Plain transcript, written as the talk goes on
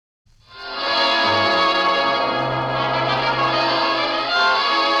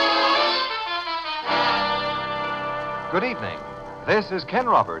This is Ken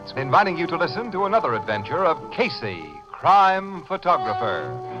Roberts inviting you to listen to another adventure of Casey, crime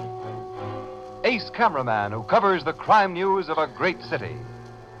photographer. Ace cameraman who covers the crime news of a great city.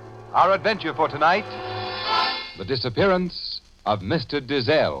 Our adventure for tonight, the disappearance of Mr.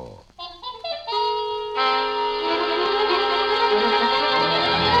 Dizelle.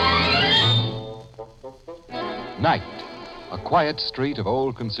 Night, a quiet street of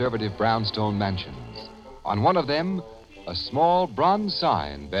old conservative brownstone mansions. On one of them, a small bronze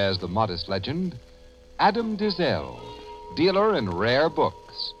sign bears the modest legend, Adam Dizelle, dealer in rare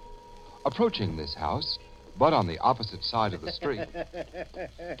books. Approaching this house, but on the opposite side of the street.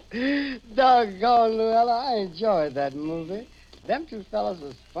 Doggone, Luella, I enjoyed that movie. Them two fellas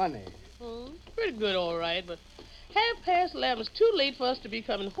was funny. Pretty good, all right, but 11:30 is too late for us to be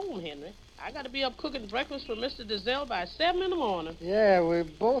coming home, Henry. I got to be up cooking breakfast for Mr. Dizelle by 7 in the morning. Yeah, we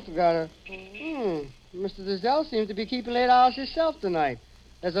both got to. Mr. Dizelle seems to be keeping late hours himself tonight.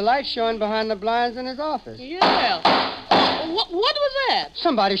 There's a light showing behind the blinds in his office. Yeah. What was that?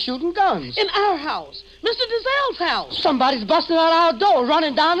 Somebody's shooting guns. In our house. Mr. Dizelle's house. Somebody's busting out our door,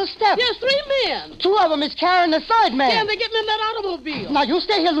 running down the steps. Yes, 3 men. 2 of them is carrying the third man. Yeah, they're getting in that automobile. Now, you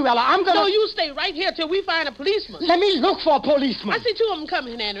stay here, Luella. I'm going to... No, you stay right here till we find a policeman. Let me look for a policeman. I see 2 of them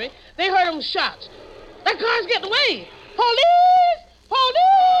coming, Henry. They heard them shots. That car's getting away. Police!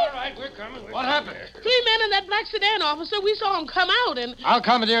 Police! All right, we're coming. What happened? 3 men in that black sedan, officer. We saw them come out and... I'll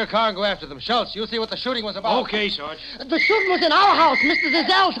commandeer a car and go after them. Schultz, you see what the shooting was about. Okay, Sarge. The shooting was in our house, Mr.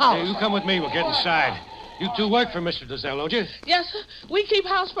 Dizelle's house. Hey, you come with me. We'll get inside. You two work for Mr. Dizelle, don't you? Yes, sir. We keep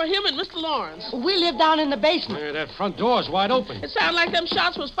house for him and Mr. Lawrence. We live down in the basement. That front door's wide open. It sounded like them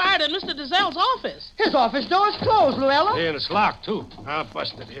shots was fired in Mr. Dizelle's office. His office door is closed, Luella. Yeah, and it's locked, too. I'll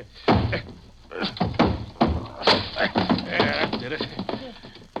bust it here. Yeah, that did it.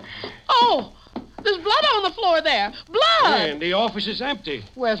 Oh, there's blood on the floor there. Blood! And the office is empty.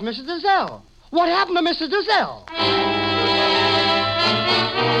 Where's Mr. Dizelle? What happened to Mr. Dizelle?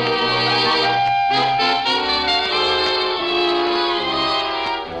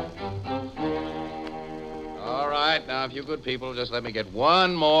 All right, now, if you good people just let me get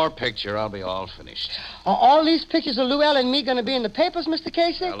one more picture, I'll be all finished. Are all these pictures of Luella and me going to be in the papers, Mr.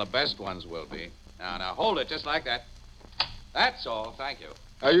 Casey? Well, the best ones will be. Now, hold it just like that. That's all. Thank you.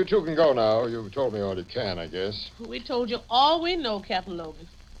 You two can go now. You've told me all you can, I guess. We told you all we know, Captain Logan.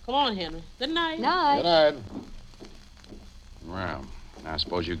 Come on, Henry. Good night. Good night. Well, I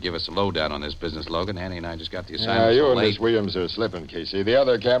suppose you give us a lowdown on this business, Logan. Annie and I just got the assignment. You so and late. Miss Williams are slipping, Casey. The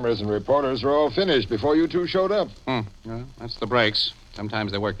other cameras and reporters were all finished before you two showed up. Well, that's the breaks.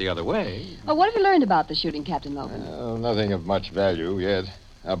 Sometimes they work the other way. What have you learned about the shooting, Captain Logan? Nothing of much value yet.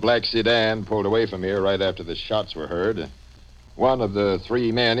 A black sedan pulled away from here right after the shots were heard. One of the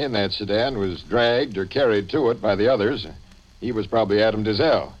 3 men in that sedan was dragged or carried to it by the others. He was probably Adam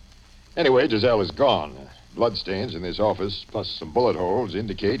Dizelle. Anyway, Dizelle is gone. Bloodstains in this office, plus some bullet holes,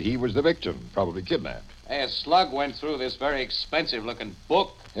 indicate he was the victim, probably kidnapped. Hey, a slug went through this very expensive-looking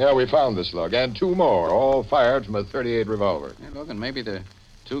book. Yeah, we found the slug, and 2 more, all fired from a .38 revolver. Hey, Logan, maybe the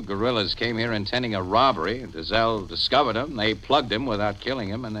 2 guerrillas came here intending a robbery, and Dizelle discovered him. They plugged him without killing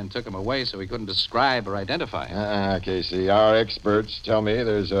him, and then took him away so he couldn't describe or identify him. Casey, our experts tell me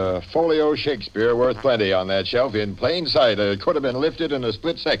there's a folio Shakespeare worth plenty on that shelf in plain sight. It could have been lifted in a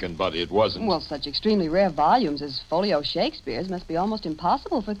split second, but it wasn't. Well, such extremely rare volumes as folio Shakespeare's must be almost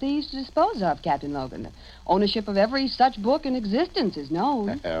impossible for thieves to dispose of, Captain Logan. Ownership of every such book in existence is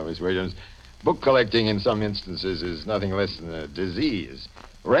known. Miss Williams, book collecting in some instances is nothing less than a disease.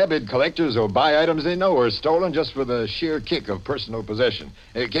 Rabid collectors will buy items they know are stolen just for the sheer kick of personal possession.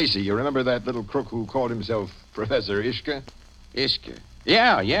 Casey, you remember that little crook who called himself Professor Ishka? Ishka?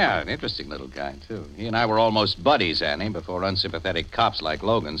 Yeah, an interesting little guy, too. He and I were almost buddies, Annie, before unsympathetic cops like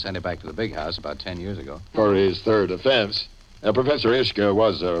Logan sent him back to the big house about 10 years ago. For his third offense. Professor Ishka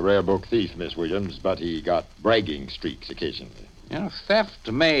was a rare book thief, Miss Williams, but he got bragging streaks occasionally.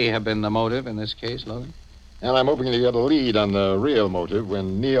 Theft may have been the motive in this case, Logan. And I'm hoping to get a lead on the real motive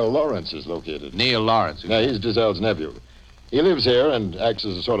when Neil Lawrence is located. Neil Lawrence? Yeah, he's Dizelle's nephew. He lives here and acts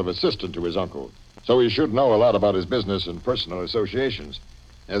as a sort of assistant to his uncle. So he should know a lot about his business and personal associations.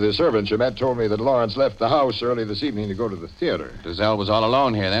 The servant you met told me that Lawrence left the house early this evening to go to the theater. Dizelle was all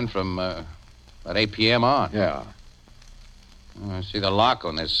alone here then from about 8 p.m. on. Yeah. I see the lock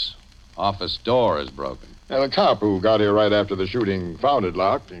on this office door is broken. The cop who got here right after the shooting found it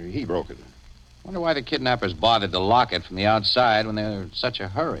locked, and he broke it. Wonder why the kidnappers bothered to lock it from the outside when they were in such a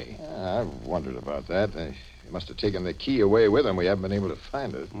hurry. I've wondered about that. They must have taken the key away with them. We haven't been able to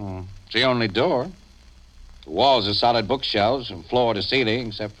find it. It's the only door. The walls are solid bookshelves from floor to ceiling,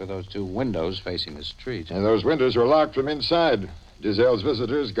 except for those 2 windows facing the street. And those windows were locked from inside. Dizell's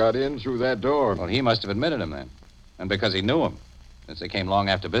visitors got in through that door. Well, he must have admitted him then. And because he knew him, since they came long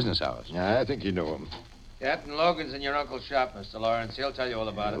after business hours. Yeah, I think he knew him. Captain Logan's in your uncle's shop, Mr. Lawrence. He'll tell you all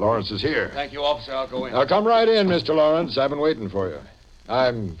about it. Lawrence is here. Thank you, officer. I'll go in. Now, come right in, Mr. Lawrence. I've been waiting for you.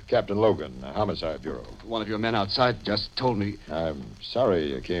 I'm Captain Logan, Homicide Bureau. One of your men outside just told me. I'm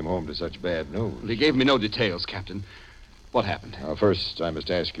sorry you came home to such bad news. He gave me no details, Captain. What happened? Now, first, I must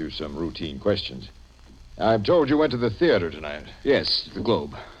ask you some routine questions. I'm told you went to the theater tonight. Yes, the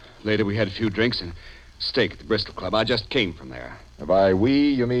Globe. Later, we had a few drinks and steak at the Bristol Club. I just came from there. By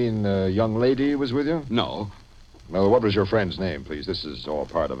we, you mean a young lady was with you? No, Well, what was your friend's name, please? This is all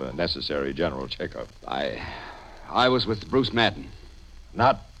part of a necessary general checkup. I was with Bruce Madden.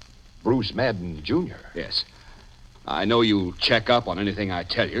 Not Bruce Madden, Jr. Yes. I know you check up on anything I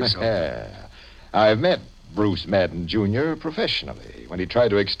tell you, so... I've met Bruce Madden, Jr. professionally when he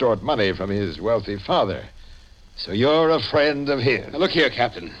tried to extort money from his wealthy father. So you're a friend of his. Now, look here,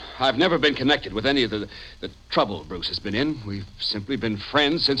 Captain. I've never been connected with any of the trouble Bruce has been in. We've simply been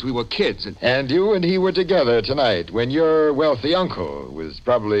friends since we were kids. And you and he were together tonight when your wealthy uncle was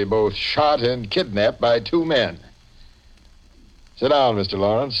probably both shot and kidnapped by two men. Sit down, Mr.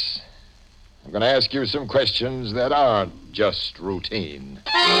 Lawrence. I'm going to ask you some questions that aren't just routine.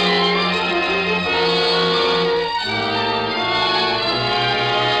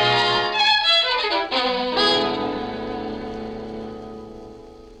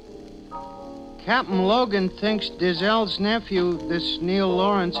 Captain Logan thinks Dizell's nephew, this Neil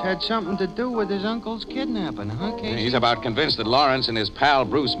Lawrence, had something to do with his uncle's kidnapping, huh, Casey? He's about convinced that Lawrence and his pal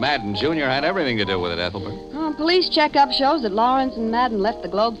Bruce Madden, Jr. had everything to do with it, Ethelbert. Police checkup shows that Lawrence and Madden left the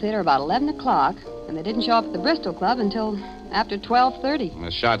Globe Theater about 11 o'clock, and they didn't show up at the Bristol Club until after 12:30.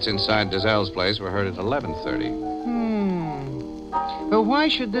 The shots inside Dizell's place were heard at 11:30. But why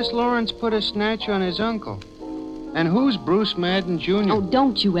should this Lawrence put a snatch on his uncle? And who's Bruce Madden, Jr.? Oh,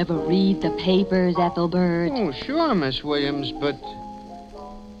 don't you ever read the papers, Ethelbert? Oh, sure, Miss Williams, but...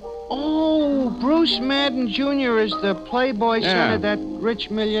 Oh, Bruce Madden, Jr. is the playboy son of that rich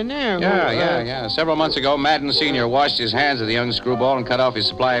millionaire. Yeah. Several months ago, Madden Sr. washed his hands of the young screwball and cut off his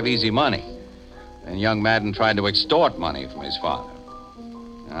supply of easy money. Then young Madden tried to extort money from his father.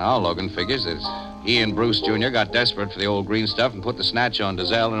 Now, Logan figures that he and Bruce Jr. got desperate for the old green stuff and put the snatch on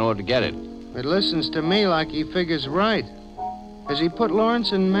Dizell in order to get it. It listens to me like he figures right. Has he put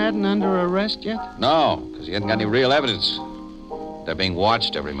Lawrence and Madden under arrest yet? No, because he hasn't got any real evidence. They're being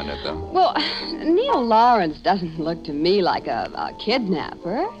watched every minute, though. Well, Neil Lawrence doesn't look to me like a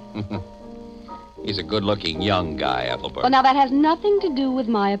kidnapper. He's a good-looking young guy, Ethelbert. Well, now, that has nothing to do with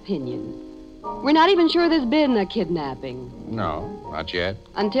my opinion. We're not even sure there's been a kidnapping. No, not yet.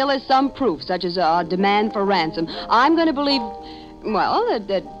 Until there's some proof, such as a demand for ransom, I'm going to believe, well,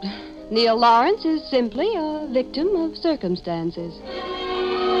 that Neil Lawrence is simply a victim of circumstances.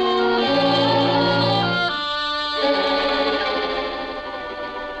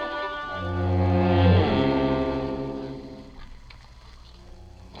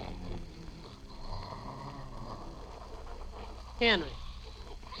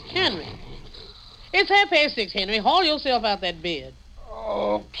 Henry. It's 6:30, Henry. Haul yourself out that bed.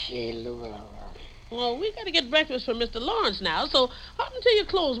 Okay, Louis. Well, we got to get breakfast for Mr. Lawrence now, so hop into your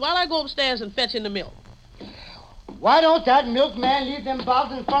clothes while I go upstairs and fetch in the milk. Why don't that milkman leave them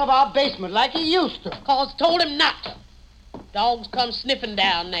bottles in front of our basement like he used to? 'Cause told him not to. Dogs come sniffing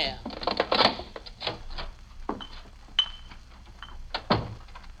down there.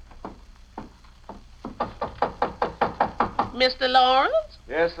 Mr. Lawrence,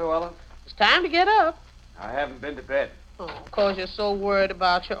 Yes, Llewellyn? it's time to get up. I haven't been to bed. Oh, 'cause you're so worried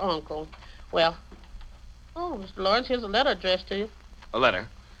about your uncle. Well, Mr. Lawrence, here's a letter addressed to you. A letter?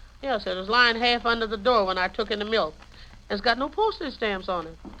 Yes, it was lying half under the door when I took in the milk. It's got no postage stamps on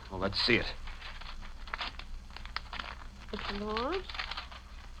it. Well, let's see it. Mr. Lawrence?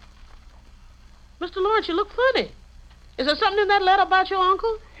 Mr. Lawrence, you look funny. Is there something in that letter about your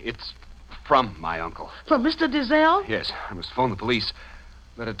uncle? It's from my uncle. From Mr. Dizell? Yes, I must phone the police.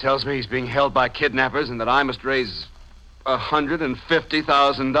 Letter tells me he's being held by kidnappers and that I must raise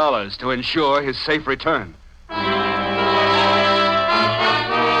 $150,000 to ensure his safe return.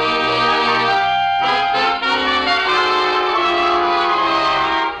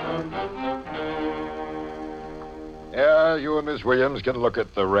 Yeah, you and Miss Williams can look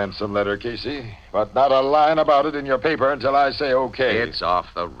at the ransom letter, Casey. But not a line about it in your paper until I say okay. It's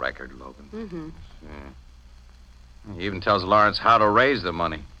off the record, Logan. Mm-hmm. He even tells Lawrence how to raise the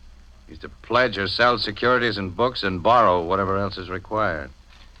money. He's to pledge or sell securities and books and borrow whatever else is required.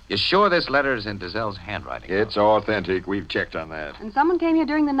 You sure this letter is in Dazell's handwriting? It's authentic. We've checked on that. And someone came here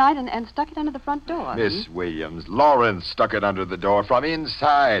during the night and stuck it under the front door. Miss Williams, Lawrence stuck it under the door from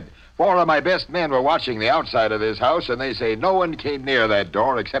inside. 4 of my best men were watching the outside of this house, and they say no one came near that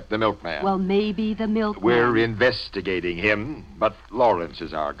door except the milkman. Well, maybe the milkman. We're investigating him, but Lawrence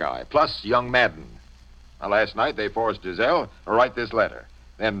is our guy, plus young Madden. Now, last night they forced Dazelle to write this letter.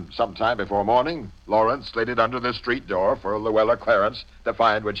 Then, sometime before morning, Lawrence slid it under the street door for Luella Clarence to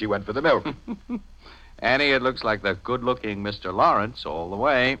find when she went for the milk. Annie, it looks like the good-looking Mr. Lawrence all the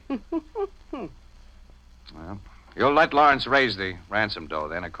way. Well, you'll let Lawrence raise the ransom dough,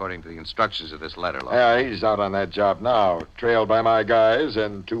 then, according to the instructions of this letter, Lawrence. Yeah, he's out on that job now, trailed by my guys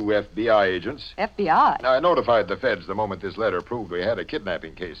and 2 FBI agents. FBI? I notified the feds the moment this letter proved we had a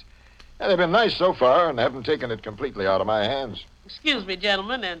kidnapping case. Yeah, they've been nice so far and haven't taken it completely out of my hands. Excuse me,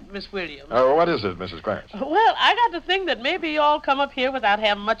 gentlemen, and Miss Williams. What is it, Mrs. Clarence? Well, I got to think that maybe you all come up here without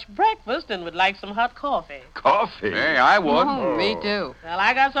having much breakfast and would like some hot coffee. Coffee? Hey, I would. Oh, me too. Well,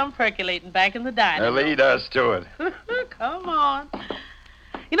 I got some percolating back in the dining room. Lead us to it. Come on.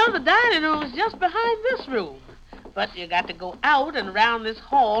 You know, the dining room is just behind this room. But you got to go out and around this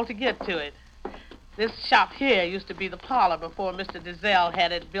hall to get to it. This shop here used to be the parlor before Mr. Dazelle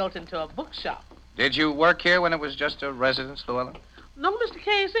had it built into a bookshop. Did you work here when it was just a residence, Luella? No, Mr.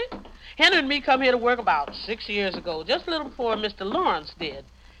 Casey. Henry and me come here to work about 6 years ago, just a little before Mr. Lawrence did.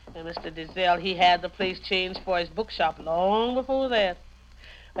 And Mr. Dazelle, he had the place changed for his bookshop long before that.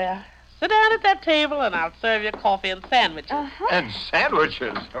 Well, sit down at that table and I'll serve you coffee and sandwiches. Uh-huh. And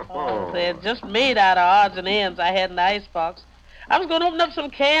sandwiches? Oh, they're just made out of odds and ends I had in the icebox. I was going to open up some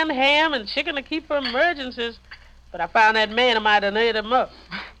canned ham and chicken to keep for emergencies, but I found that man who might have ate them up.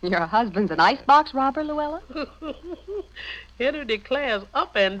 Your husband's an icebox robber, Luella? Henry declares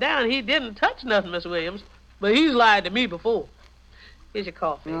up and down he didn't touch nothing, Miss Williams, but he's lied to me before. Here's your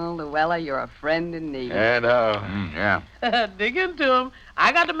coffee. Oh, Luella, you're a friend in need. And, Yeah. Dig into him.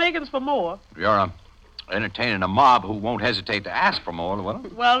 I got the makings for more. You're entertaining a mob who won't hesitate to ask for more, Luella.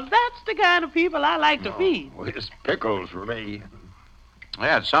 Well, that's the kind of people I like to feed. It's pickles for me.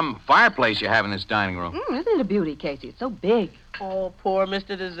 Yeah, it's some fireplace you have in this dining room. Isn't it a beauty, Casey? It's so big. Oh, poor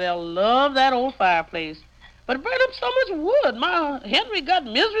Mr. Dazelle loved that old fireplace. But it burned up so much wood. My Henry got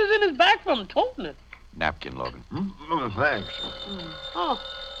miseries in his back from toting it. Napkin, Logan. Thanks. Oh,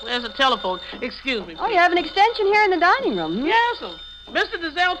 there's a telephone. Excuse me, Oh, please. you have an extension here in the dining room. Hmm? Yes, sir. Mr.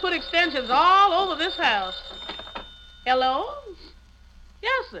 Dazelle put extensions all over this house. Hello?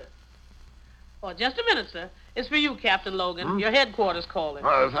 Yes, sir. Oh, just a minute, sir. It's for you, Captain Logan. Your headquarters calling.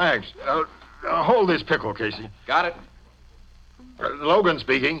 Thanks. Hold this pickle, Casey. Got it. Logan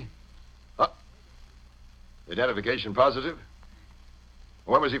speaking. Identification positive?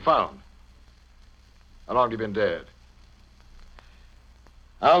 When was he found? How long have you been dead?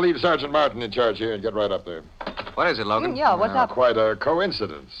 I'll leave Sergeant Martin in charge here and get right up there. What is it, Logan? Yeah, what's up? Quite a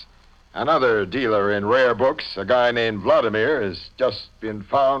coincidence. Another dealer in rare books, a guy named Vladimir, has just been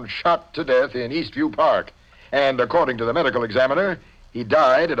found shot to death in Eastview Park. And according to the medical examiner, he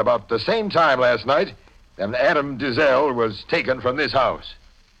died at about the same time last night that Adam Dazelle was taken from this house.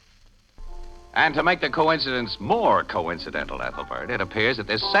 And to make the coincidence more coincidental, Ethelbert, it appears that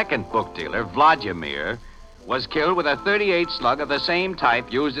this second book dealer, Vladimir, was killed with a .38 slug of the same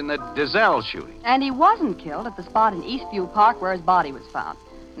type used in the Dazelle shooting. And he wasn't killed at the spot in Eastview Park where his body was found.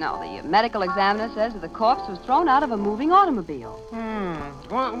 No, the medical examiner says that the corpse was thrown out of a moving automobile.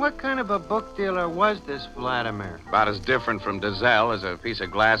 What kind of a book dealer was this Vladimir? About as different from Dazelle as a piece of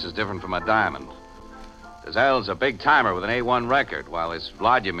glass is different from a diamond. Dazelle's a big-timer with an A1 record, while this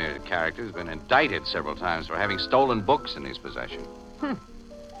Vladimir character has been indicted several times for having stolen books in his possession.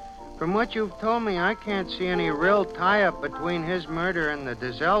 From what you've told me, I can't see any real tie-up between his murder and the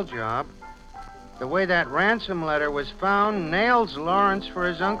Dazelle job. The way that ransom letter was found nails Lawrence for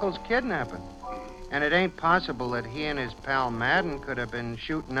his uncle's kidnapping. And it ain't possible that he and his pal Madden could have been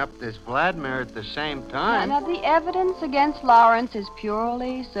shooting up this Vladimir at the same time. Now, the evidence against Lawrence is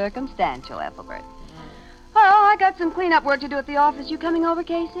purely circumstantial, Ethelbert. Well, I got some cleanup work to do at the office. You coming over,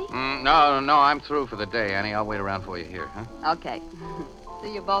 Casey? No, I'm through for the day, Annie. I'll wait around for you here, huh? Okay.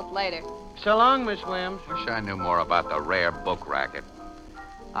 See you both later. So long, Miss Williams. Wish I knew more about the rare book racket.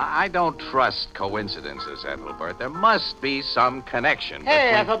 I don't trust coincidences, Ethelbert. There must be some connection.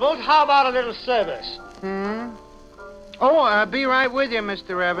 Hey, between... Ethelbert, how about a little service? Oh, be right with you,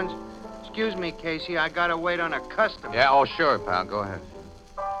 Mr. Evans. Excuse me, Casey. I gotta wait on a customer. Yeah, oh, sure, pal. Go ahead.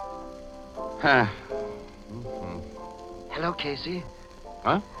 Huh. Hello, Casey.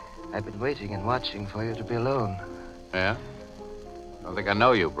 Huh? I've been waiting and watching for you to be alone. Yeah? Don't think I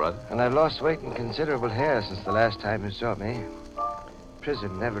know you, brother. And I've lost weight and considerable hair since the last time you saw me.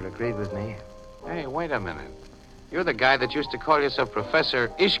 prison never agreed with me. Hey, wait a minute. You're the guy that used to call yourself Professor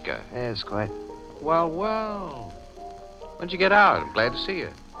Ishka. Yes, quite. Well, well. When'd you get out? I'm glad to see you.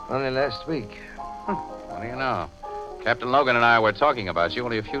 Only last week. What do you know? Captain Logan and I were talking about you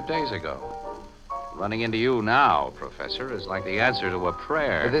only a few days ago. Running into you now, Professor, is like the answer to a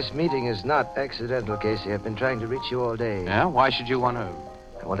prayer. This meeting is not accidental, Casey. I've been trying to reach you all day. Yeah? Why should you want to?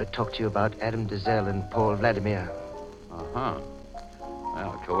 I want to talk to you about Adam Dizelle and Paul Vladimir. Uh-huh.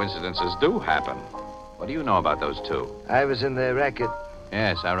 Well, coincidences do happen. What do you know about those two? I was in their racket.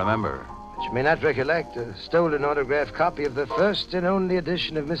 Yes, I remember. But you may not recollect a stolen autographed copy of the first and only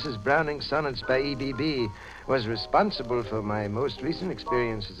edition of Mrs. Browning's Sonnets by E.B.B. was responsible for my most recent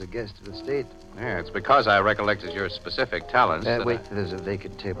experience as a guest of the state. Yeah, it's because I recollected your specific talents. Wait, there's a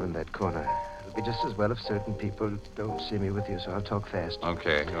vacant table in that corner. It'll be just as well if certain people don't see me with you, so I'll talk fast.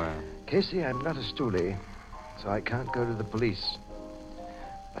 Okay, go ahead. Casey, I'm not a stoolie, so I can't go to the police.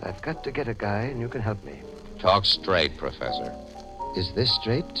 But I've got to get a guy, and you can help me. Talk straight, Professor. Is this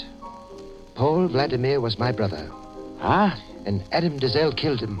straight? Paul Vladimir was my brother. Huh? And Adam Dizelle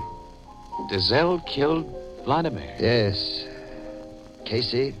killed him. Dizelle killed Vladimir? Yes.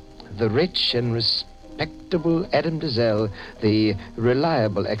 Casey, the rich and respectable Adam Dizelle, the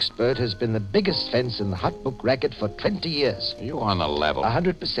reliable expert, has been the biggest fence in the hot book racket for 20 years. Are you on the level?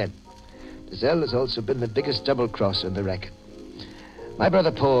 100%. Dizelle has also been the biggest double-crosser in the racket. My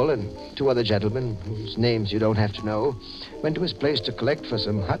brother Paul and two other gentlemen, whose names you don't have to know, went to his place to collect for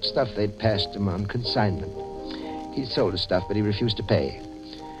some hot stuff they'd passed him on consignment. He sold the stuff, but he refused to pay.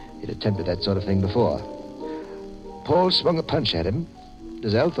 He'd attempted that sort of thing before. Paul swung a punch at him.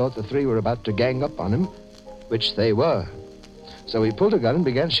 Dizelle thought the three were about to gang up on him, which they were. So he pulled a gun and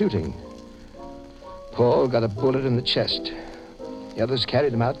began shooting. Paul got a bullet in the chest. The others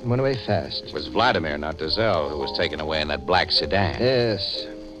carried him out and went away fast. It was Vladimir, not Dizelle, who was taken away in that black sedan. Yes.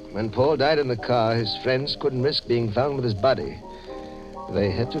 When Paul died in the car, his friends couldn't risk being found with his body. They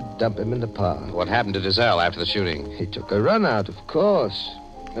had to dump him in the park. What happened to Dizelle after the shooting? He took a run out, of course.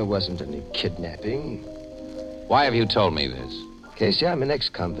 There wasn't any kidnapping. Why have you told me this? Casey, I'm an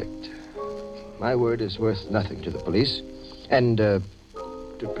ex-convict. My word is worth nothing to the police. And, to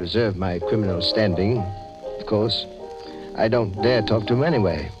preserve my criminal standing, of course, I don't dare talk to him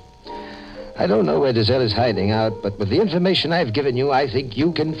anyway. I don't know where Dizelle is hiding out, but with the information I've given you, I think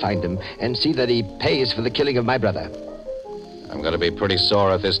you can find him and see that he pays for the killing of my brother. I'm going to be pretty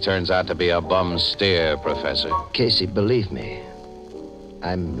sore if this turns out to be a bum steer, Professor. Casey, believe me,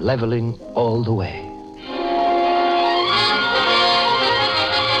 I'm leveling all the way.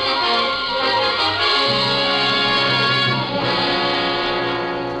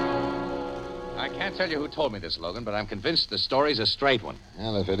 I can't tell you who told me this, Logan, but I'm convinced the story's a straight one.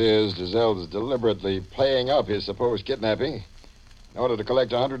 And if it is, Dizelle's deliberately playing up his supposed kidnapping in order to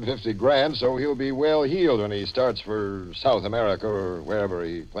collect $150,000 so he'll be well heeled when he starts for South America or wherever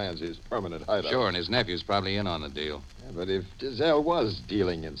he plans his permanent hideout. Sure, and his nephew's probably in on the deal. Yeah, but if Dizelle was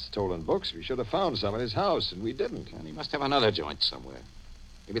dealing in stolen books, we should have found some in his house, and we didn't. And he must have another joint somewhere.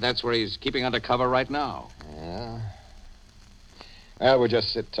 Maybe that's where he's keeping undercover right now. Yeah. Well, we'll just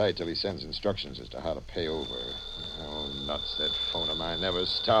sit tight till he sends instructions as to how to pay over. Oh, nuts, that phone of mine never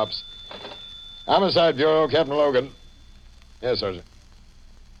stops. Homicide Bureau, Captain Logan. Yes, Sergeant.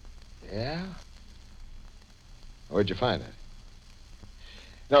 Yeah? Where'd you find it?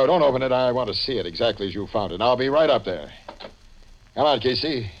 No, don't open it. I want to see it exactly as you found it. I'll be right up there. Come on,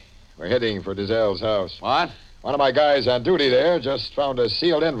 Casey. We're heading for Dizelle's house. What? One of my guys on duty there just found a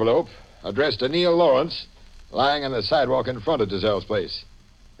sealed envelope addressed to Neil Lawrence lying on the sidewalk in front of Dizelle's place.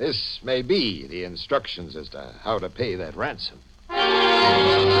 This may be the instructions as to how to pay that ransom.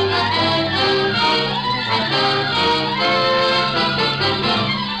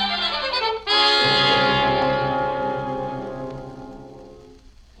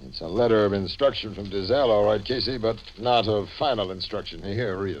 It's a letter of instruction from Dizelle, all right, Casey, but not of final instruction.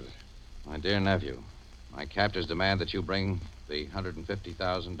 Here, read it. My dear nephew, my captors demand that you bring the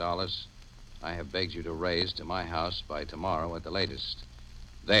 $150,000 I have begged you to raise to my house by tomorrow at the latest.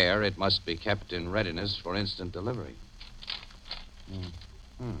 There, it must be kept in readiness for instant delivery.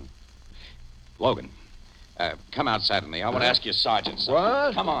 Logan, come outside with me. I want to ask you, Sergeant, something.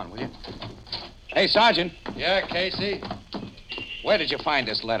 What? Come on, will you? Hey, Sergeant. Yeah, Casey? Where did you find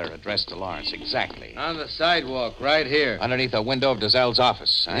this letter addressed to Lawrence exactly? On the sidewalk, right here. Underneath a window of Dizelle's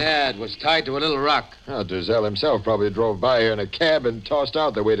office, huh? Yeah, it was tied to a little rock. Oh, Dizelle himself probably drove by here in a cab and tossed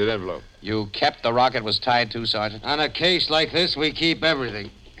out the weighted envelope. You kept the rock it was tied to, Sergeant? On a case like this, we keep everything.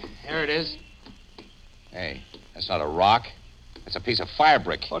 Here it is. Hey, that's not a rock. That's a piece of fire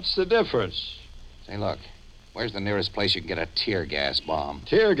brick. What's the difference? Say, look. Where's the nearest place you can get a tear gas bomb?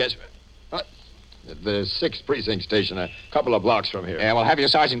 Tear gas? What? The 6th precinct station, a couple of blocks from here. Yeah, well, have your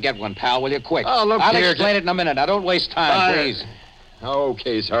sergeant get one, pal, will you? Quick. Oh, look I'll here. explain it in a minute. Now, don't waste time, please.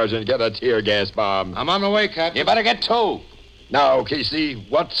 Okay, Sergeant, get a tear gas bomb. I'm on my way, Captain. You better get 2. Now, Casey,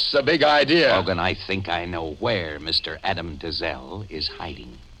 what's the big idea? Logan, I think I know where Mr. Adam Dazelle is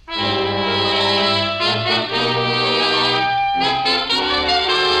hiding.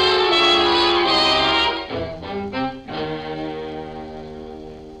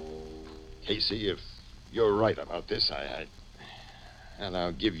 Casey, if you're right about this, and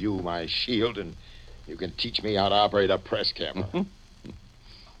I'll give you my shield, and you can teach me how to operate a press camera.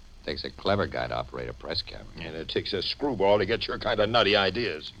 Takes a clever guy to operate a press camera. And it takes a screwball to get your kind of nutty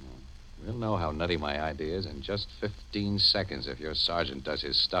ideas. We'll know how nutty my idea is in just 15 seconds if your sergeant does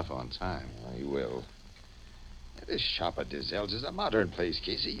his stuff on time. He will. This shop at Dizel's is a modern place,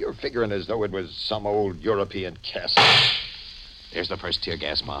 Casey. You're figuring as though it was some old European castle. There's the first tear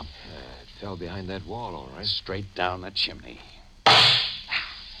gas bomb. It fell behind that wall, all right. Straight down the chimney.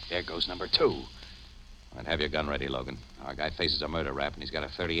 There goes number 2. I'd have your gun ready, Logan. Our guy faces a murder rap, and he's got a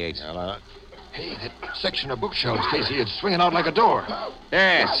 .38. Well, hey, that section of bookshelves, Casey, it's swinging out like a door.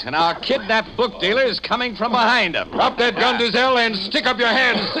 Yes, and our kidnapped book dealer is coming from behind him. Drop that gun, Dazelle, and stick up your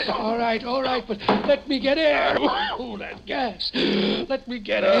hands. All right, but let me get air. Oh, that gas. Let me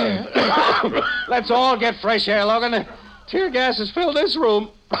get air. Let's all get fresh air, Logan. Tear gas has filled this room.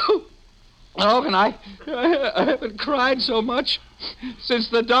 Logan, I haven't cried so much since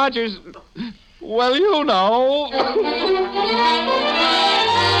the Dodgers... Well, you know.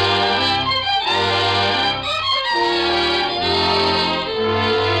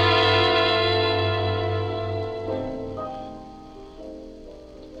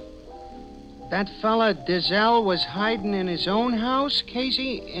 That fella Dazelle was hiding in his own house,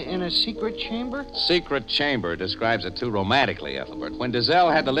 Casey, in a secret chamber? Secret chamber describes it too romantically, Ethelbert. When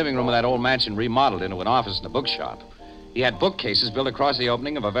Dazelle had the living room of that old mansion remodeled into an office and a bookshop, he had bookcases built across the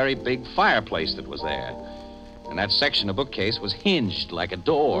opening of a very big fireplace that was there. And that section of bookcase was hinged like a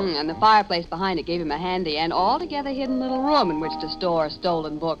door. And the fireplace behind it gave him a handy and altogether hidden little room in which to store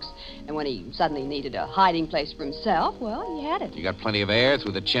stolen books. And when he suddenly needed a hiding place for himself, well, he had it. He got plenty of air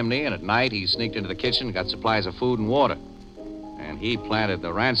through the chimney, and at night he sneaked into the kitchen and got supplies of food and water. And he planted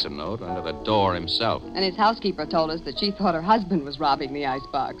the ransom note under the door himself. And his housekeeper told us that she thought her husband was robbing the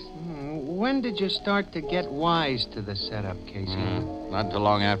icebox. When did you start to get wise to the setup, Casey? Not until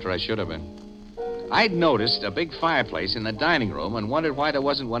long after I should have been. I'd noticed a big fireplace in the dining room and wondered why there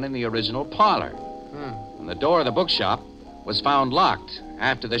wasn't one in the original parlor. And the door of the bookshop was found locked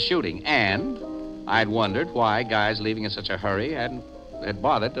after the shooting, and I'd wondered why guys leaving in such a hurry had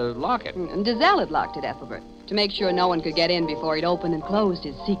bothered to lock it. And Dazelle had locked it, Ethelbert, to make sure no one could get in before he'd opened and closed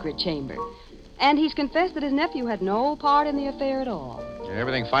his secret chamber. And he's confessed that his nephew had no part in the affair at all.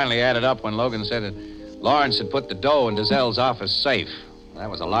 Everything finally added up when Logan said that Lawrence had put the dough in Dazelle's office safe. That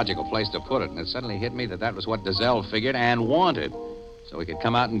was a logical place to put it, and it suddenly hit me that was what Dazelle figured and wanted, so he could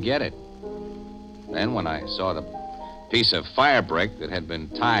come out and get it. Then when I saw the piece of fire brick that had been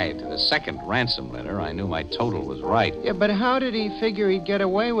tied to the second ransom letter, I knew my total was right. Yeah, but how did he figure he'd get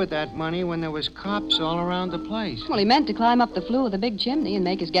away with that money when there was cops all around the place? Well, he meant to climb up the flue of the big chimney and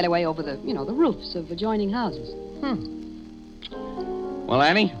make his getaway over the roofs of adjoining houses. Well,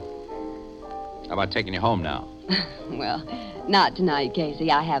 Annie, how about taking you home now? Well, not tonight,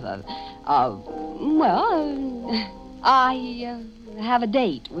 Casey. I have I have a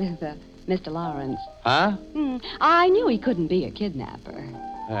date with Mr. Lawrence. Huh? I knew he couldn't be a kidnapper.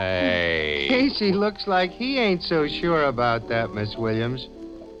 Hey. Casey looks like he ain't so sure about that, Miss Williams.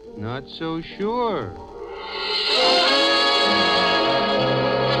 Not so sure.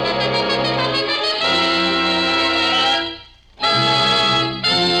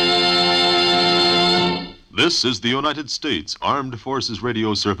 This is the United States Armed Forces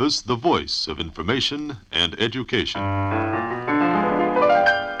Radio Service, the voice of information and education.